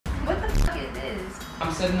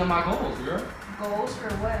I'm setting up my goals, girl. Goals for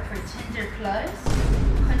what? For Tinder Plus?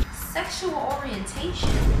 Sexual orientation.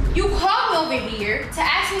 You called me over here to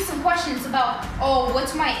ask me some questions about, oh,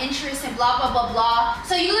 what's my interest in blah, blah, blah, blah.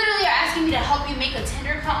 So you literally are asking me to help you make a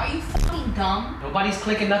Tinder account? Are you fucking dumb? Nobody's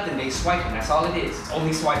clicking nothing, they swiping. That's all it is. It's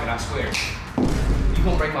only swiping, I swear. You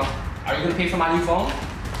gonna break my... Are you gonna pay for my new phone?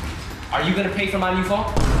 Are you gonna pay for my new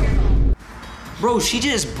phone? Bro, she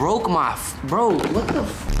just broke my... Bro, what the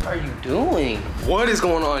f are you doing? What is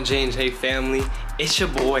going on, J&J family? It's your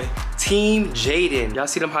boy, Team Jaden. Y'all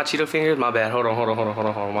see them hot Cheeto fingers? My bad, hold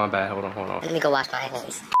on. My bad, hold on. Let me go wash my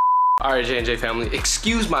hands. All right, J&J family,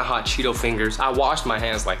 excuse my hot Cheeto fingers. I washed my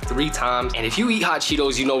hands like 3 times, and if you eat hot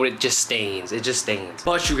Cheetos, you know it just stains. It just stains.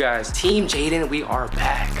 But you guys, Team Jaden, we are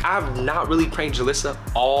back. I've not really pranked Jalessa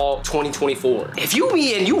all 2024. If you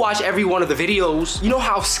me and you watch every one of the videos, you know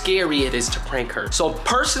how scary it is to prank her. So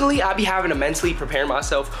personally, I be having to mentally prepare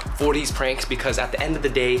myself for these pranks because at the end of the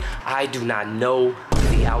day, I do not know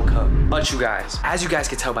the outcome. But you guys, as you guys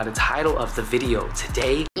can tell by the title of the video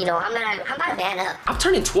today, you know, I'm not a man up. I'm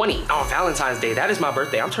turning 20 on Valentine's Day. That is my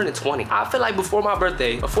birthday. I'm turning 20. I feel like before my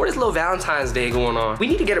birthday, before this little Valentine's Day going on, we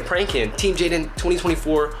need to get a prank in. Team Jaden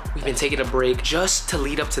 2024, we've been taking a break just to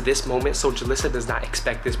lead up to this moment so Jalessa does not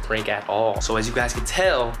expect this prank at all. So as you guys can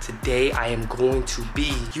tell, today I am going to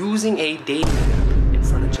be using a dating app in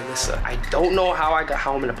front of Jalessa. I don't know how I'm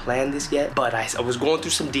gonna plan this yet, but I was going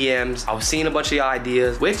through some DMs. I was seeing a bunch of y'all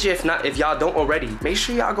ideas, which if y'all don't already, make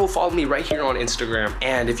sure y'all go follow me right here on Instagram.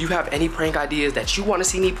 And if you have any prank ideas that you want to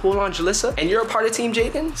see me pull on Jalessa and you're a part of Team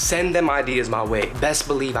Jaden, send them ideas my way. Best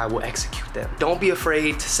believe I will execute them. Don't be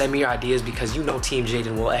afraid to send me your ideas because you know Team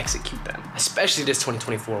Jaden will execute them. Especially this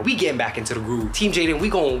 2024. We getting back into the groove. Team Jaden, we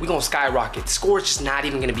gonna skyrocket. The score's just not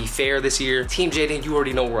even gonna be fair this year. Team Jaden, you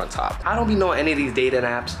already know we're on top. I don't be knowing any of these dating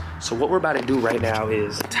apps. So what we're about to do right now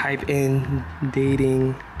is type in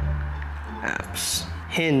dating apps.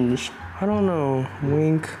 Hinge. I don't know.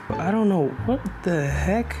 Wink. I don't know. What the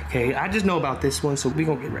heck? Okay, I just know about this one, so we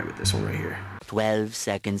gonna get right with this one right here. 12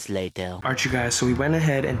 seconds later. All right, you guys, so we went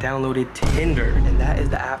ahead and downloaded Tinder, and that is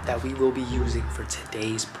the app that we will be using for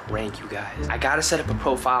today's prank, you guys. I gotta set up a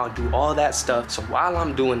profile and do all that stuff, so while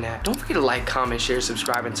I'm doing that, don't forget to like, comment, share,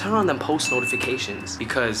 subscribe, and turn on them post notifications,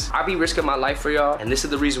 because I be risking my life for y'all, and this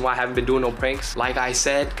is the reason why I haven't been doing no pranks, like I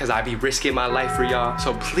said, because I be risking my life for y'all.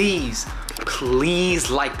 So please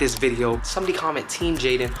like this video. Somebody comment Team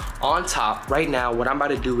Jaden on top. Right now, what I'm about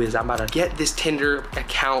to do is I'm about to get this Tinder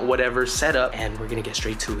account, whatever, set up, and we're gonna get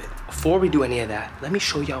straight to it. Before we do any of that, let me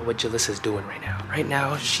show y'all what Jalessa's doing right now. Right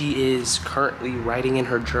now, she is currently writing in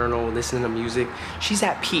her journal, listening to music. She's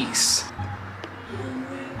at peace.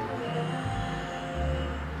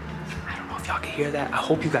 Y'all can hear that? I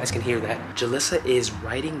hope you guys can hear that. Jalessa is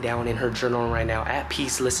writing down in her journal right now, at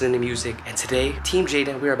peace, listening to music. And today, Team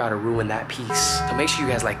Jaden, we're about to ruin that peace. So make sure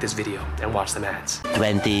you guys like this video and watch the ads.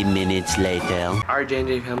 20 minutes later. All right,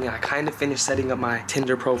 J&J family, I kind of finished setting up my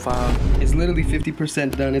Tinder profile. It's literally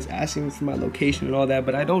 50% done. It's asking me for my location and all that,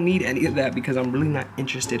 but I don't need any of that because I'm really not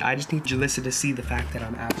interested. I just need Jalessa to see the fact that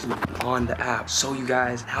I'm absolutely on the app. So you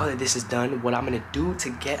guys, now that this is done, what I'm gonna do to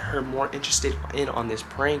get her more interested in on this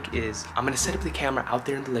prank is I'm gonna set up the camera out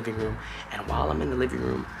there in the living room, and while I'm in the living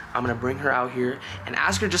room, I'm gonna bring her out here and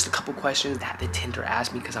ask her just a couple questions that the Tinder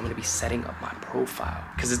asked me, because I'm gonna be setting up my profile,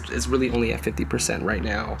 because it's really only at 50% right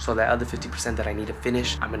now. So that other 50% that I need to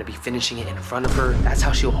finish, I'm gonna be finishing it in front of her. That's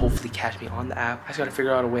how she'll hopefully catch me on the app. I just gotta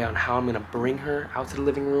figure out a way on how I'm gonna bring her out to the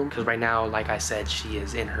living room, because right now, like I said, she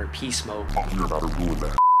is in her peace mode. You're about to ruin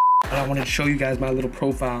that. But I wanted to show you guys my little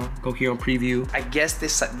profile. Go here on preview. I guess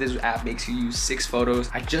this app makes you use 6 photos.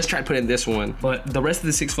 I just tried putting this one, but the rest of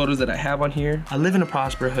the 6 photos that I have on here, I live in a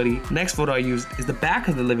Prosper hoodie. Next photo I use is the back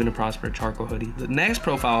of the Live in a Prosper charcoal hoodie. The next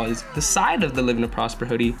profile is the side of the Live in a Prosper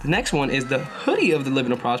hoodie. The next one is the hoodie of the Live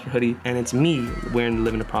in a Prosper hoodie, and it's me wearing the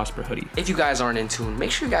Live in a Prosper hoodie. If you guys aren't in tune,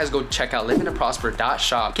 make sure you guys go check out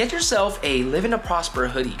liveinaprosper.shop. Get yourself a Live in a Prosper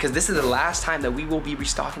hoodie, because this is the last time that we will be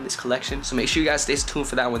restocking this collection. So make sure you guys stay tuned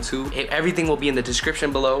for that one too. Everything will be in the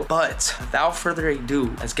description below. But without further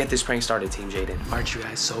ado, let's get this prank started, Team Jaden. All right, you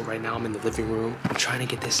guys, so right now I'm in the living room. I'm trying to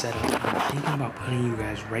get this set up. I'm thinking about putting you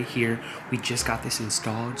guys right here. We just got this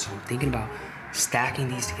installed, so I'm thinking about stacking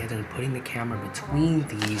these together and putting the camera between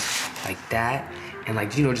these like that, and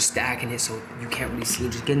like, you know, just stacking it so you can't really see,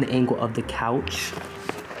 just getting the angle of the couch.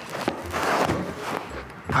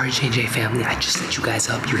 All right, J&J family, I just set you guys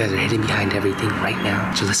up. You guys are hidden behind everything right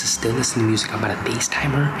now. Jalessa's still listening to music. I'm about to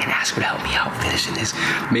FaceTime her and ask her to help me out finishing this.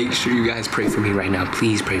 Make sure you guys pray for me right now.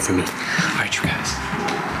 Please pray for me. All right, you guys.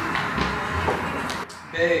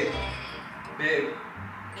 Babe,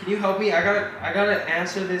 Can you help me? I gotta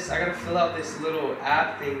answer this. I gotta fill out this little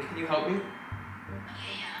app thing. Can you help me?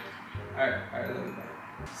 Alright, let me know.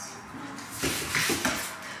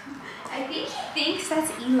 I think he thinks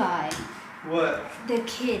that's Eli. What? The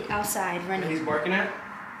kid outside running. He's barking at?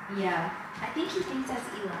 Yeah. I think he thinks that's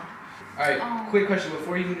Eli. Alright, quick question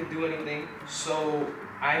before you even do anything. So,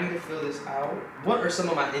 I need to fill this out. What are some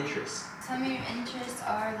of my interests? Some of your interests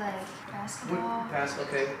are like basketball.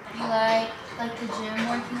 Okay. You like the gym,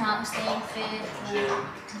 working out, staying fit.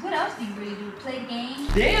 What else do you really do? Play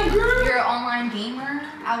games? Damn, girl! You're an online gamer.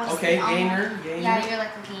 I was gamer. Yeah, you're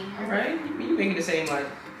like a gamer. Alright, you making the same like.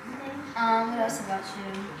 What else about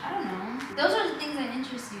you? I don't know. Those are the things that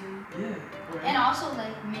interest you. Yeah. Right. And also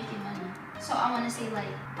like making money. So I want to say like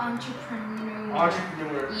entrepreneur.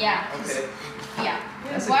 Entrepreneur. Yeah. Okay. Yeah.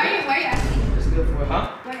 That's Why are you asking? That's good for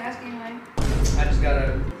huh? Why are you asking why? I just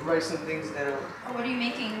gotta write some things down. Oh, what are you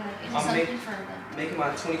making? Like, is I'm something for like making my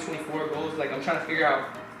 2024 goals. Like I'm trying to figure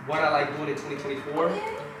out what I like doing in 2024.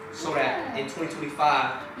 Okay. So that in 2025,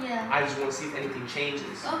 I just want to see if anything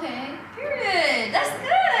changes. Okay. Period. That's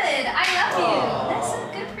good. I love you. That's so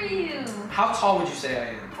good for you. How tall would you say I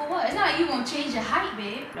am? For what? It's not like you gonna change your height,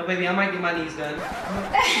 babe. No, baby, I might get my knees done.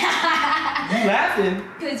 You laughing?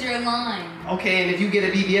 Because you're lying. Okay, and if you get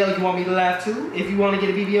a BBL, you want me to laugh too? If you want to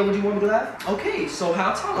get a BBL, would you want me to laugh? Okay, so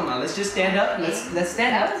how tall am I? Let's just stand up. Okay. Let's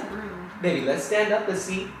stand up. That was rude. Baby, let's stand up. Let's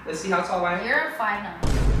see how tall I am. You're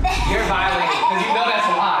 5'9". You're violating, because you know that's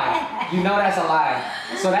a lie. You know that's a lie.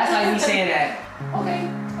 So that's like me saying that. Okay,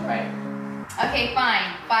 all right. Okay,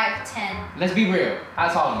 fine. 5'10". Let's be real. How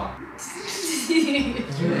tall am I?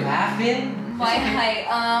 You're laughing? My height.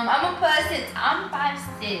 I'm a person. I'm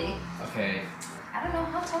 5'6". Okay. I don't know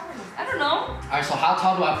how tall are you. I don't know. All right, so how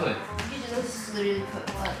tall do I put? You just literally put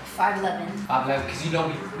what? 5'11". 5'11", because you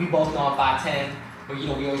know we both know I'm 5'10". But you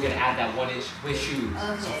know, we always gotta add that 1 inch with shoes.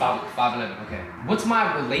 Okay. So 5'11", okay. What's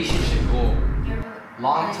my relationship goal?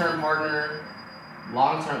 Long-term partner,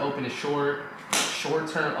 long-term open to short,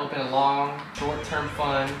 short-term open to long, short-term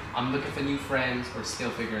fun. I'm looking for new friends or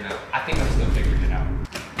still figuring it out. I think I'm still figuring it out.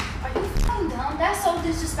 Are you f***ing dumb? That's so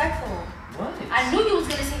disrespectful. What? I knew you was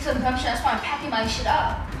gonna say some dumb shit. That's why I'm packing my shit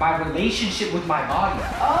up. My relationship with my body.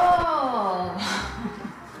 Oh.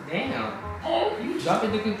 Damn. You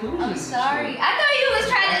jumping to conclusions. I'm sorry. I thought you was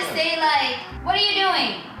trying to say like, what are you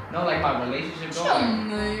doing? No, like my relationship goal.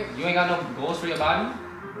 You ain't got no goals for your body?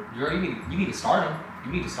 You need to start them.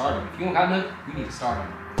 You need to start them. If you don't got none, you need to start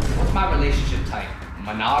them. What's my relationship type?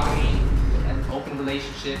 Monogamy, an open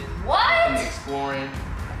relationship. What? Open to exploring.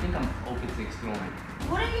 I think I'm open to exploring.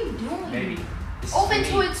 What are you doing? Maybe. Open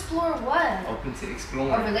to explore what? Open to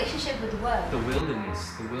exploring. A relationship with what? The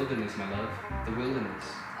wilderness. The wilderness, my love. The wilderness.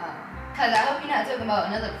 Cause I hope you're not talking about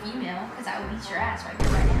another female, cause I would beat your ass right here,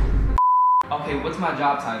 right now. Okay, what's my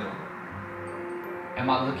job title? Am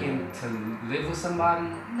I looking to live with somebody?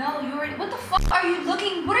 No, you already. What the fuck are you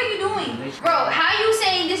looking? What are you doing, bro? How are you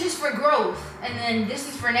saying this is for growth and then this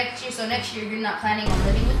is for next year? So next year you're not planning on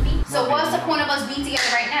living with me? So what's the point of us being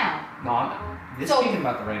together right now? No, I'm speaking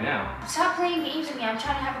about the right now. Stop playing games with me. I'm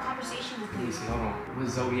trying to have a conversation with you. Let me see, hold on. What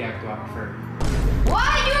zodiac do I prefer?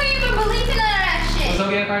 Why? You don't even believe in none of that shit. What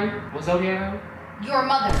zodiac are you? What zodiac are you? Your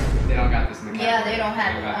mother. They don't got this in the Capricorn. Yeah, they don't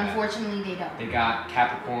have it. Unfortunately, they don't. They got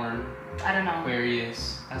Capricorn. I don't know.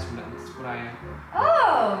 Aquarius. That's what I am.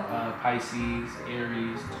 Oh. Pisces,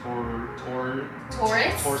 Aries,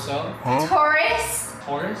 Taurus. Torso. Huh? Taurus.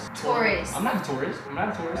 Taurus. I'm not a Taurus.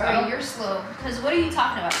 Oh, you're slow. Because what are you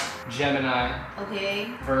talking about? Gemini.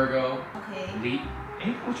 Okay. Virgo. Okay.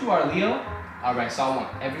 Ain't what you are, Leo? Alright, so I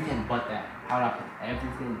want everything but that. How do I put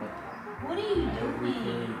everything but that? What are you doing?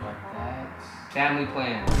 Everything but that. Family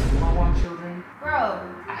plan. Do I want children? Bro.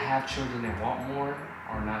 I have children that want more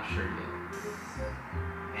or not sure yet.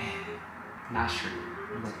 Man, not sure yet.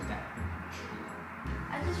 We're gonna put that.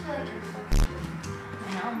 I just feel like you're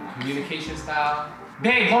fucking. Communication style.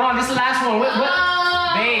 Babe, hold on. This is the last one.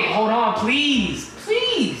 What? Babe, hold on, please.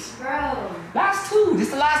 Please. Bro. Last two. This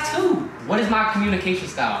is the last two. What is my communication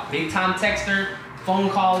style? Big time texter, phone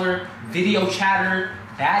caller, video chatter,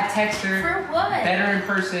 bad texter. For what? Better in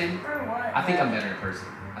person. For what? I think I'm better in person.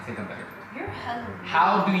 You're hella rude.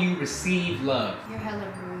 How do you receive love? You're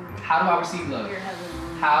hella rude. How do I receive love? You're hella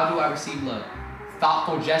rude. How do I receive love?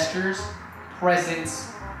 Thoughtful gestures,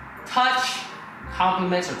 presence, touch,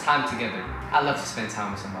 compliments, or time together. I love to spend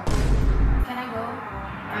time with somebody. Can I go?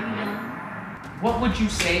 Are you done? What would you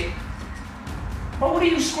say? Bro, what are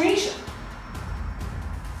you screenshot?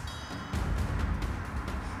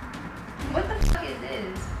 What the fuck is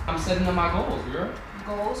this? I'm setting up my goals, girl.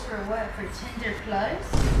 Goals for what? For Tinder Plus?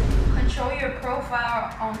 Control your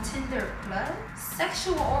profile on Tinder Plus.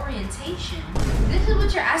 Sexual orientation. This is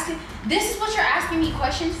what you're asking. This is what you're asking me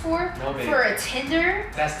questions for? No, babe. For a Tinder?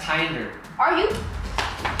 That's Tinder. Are you?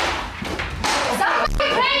 Stop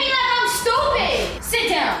playing me like I'm stupid. Sit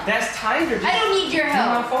down. That's Tinder. I don't need your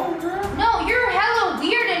help. My phone, girl. No, you're hella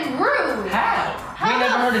weird and rude. How? You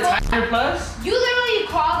never heard of Tinder Plus? You literally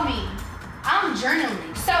called me. I'm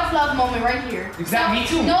journaling. Self-love moment right here. Exactly, me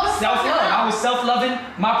too. No, Self-love. I was self-loving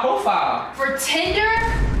my profile. For Tinder?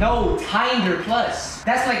 No, Tinder Plus.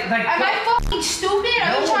 That's like. Am I fucking stupid?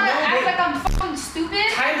 Are you trying to act like I'm fucking stupid?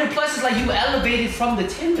 Tinder Plus is like you elevated from the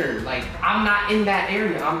Tinder. Like, I'm not in that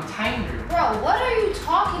area. I'm Tinder. Bro, what are you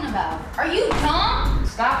talking about? Are you dumb?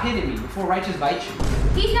 Stop hitting me before Righteous bite you.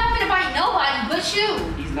 He's not gonna bite nobody but you.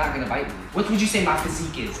 He's not gonna bite me. What would you say my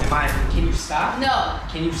physique is? Can you stop? No.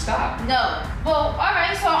 Can you stop? No. Well,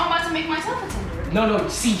 alright, so I'm about to make myself a Tinder. No,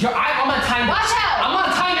 see, I'm on Tinder. Watch out! I'm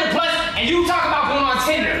on Tinder Plus, and you talk about going on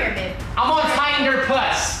Tinder. Here, babe. I'm on Tinder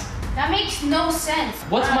Plus. That makes no sense.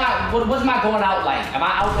 What's my going out like? Am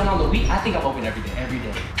I open on the week? I think I'm open every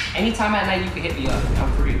day. Anytime at night you can hit me up.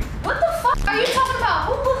 I'm free. What the fuck are you talking about?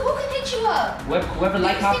 Who can hit you up? Whoever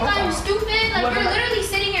like my You think profile. I'm stupid? Like, Whoever you're literally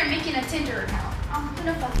sitting here making a Tinder account. I'm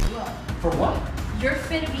gonna fuck you up. For what? You're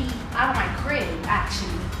finna be out of my crib,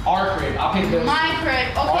 actually. Our crib. I'll pay the bills. My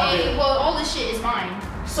crib. Okay, crib. well, all this shit is mine.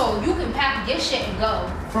 So you can pack your shit and go.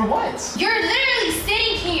 For what? You're literally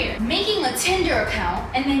sitting here making a Tinder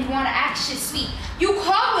account and then you want to act shit sweet. You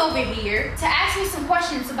called me over here to ask me some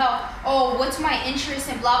questions about, oh, what's my interest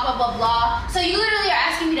and blah, blah, blah, blah. So you literally are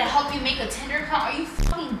asking me to help you make a Tinder account. Are you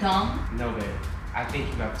fucking dumb? No, babe. I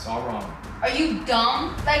think you got this all wrong. Are you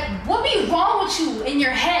dumb? Like, what be wrong with you in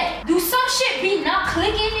your head? Do some shit be not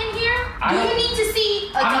clicking in here? Do you need to see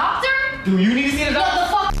a doctor? Do you need to see a doctor? No, the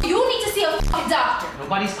fuck, you need to see a fucking doctor.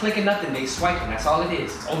 Nobody's clicking nothing. They swiping. That's all it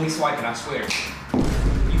is. It's only swiping, I swear.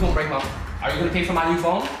 You gonna break my... Are you gonna pay for my new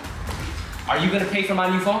phone? Are you gonna pay for my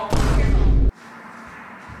new phone?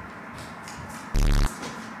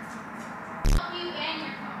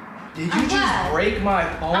 Did you just break my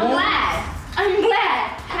phone? I'm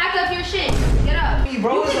glad. Pack up your shit. Get up. Hey,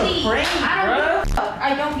 bro, it's a prank,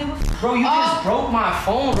 I don't give a fuck. Bro, you just broke my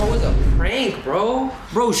phone, bro. It's a prank, bro.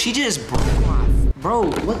 Bro, she just broke my...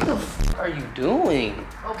 Bro, what the f are you doing?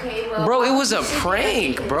 Okay, well... Bro, it was a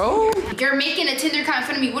prank, bro. You're making a Tinder account in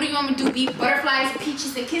front of me. What do you want me to do? Be butterflies,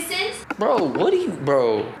 peaches, and kisses? Bro, what are you...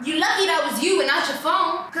 Bro. You lucky that was you and not your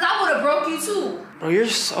phone. Because I would have broke you too. Bro, you're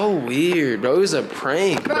so weird, bro. It was a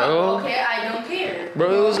prank, bro. Okay, I don't care.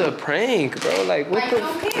 Bro, it was a prank, bro. Like, what the... I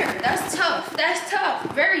don't care. That's tough. That's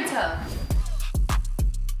tough. Very tough.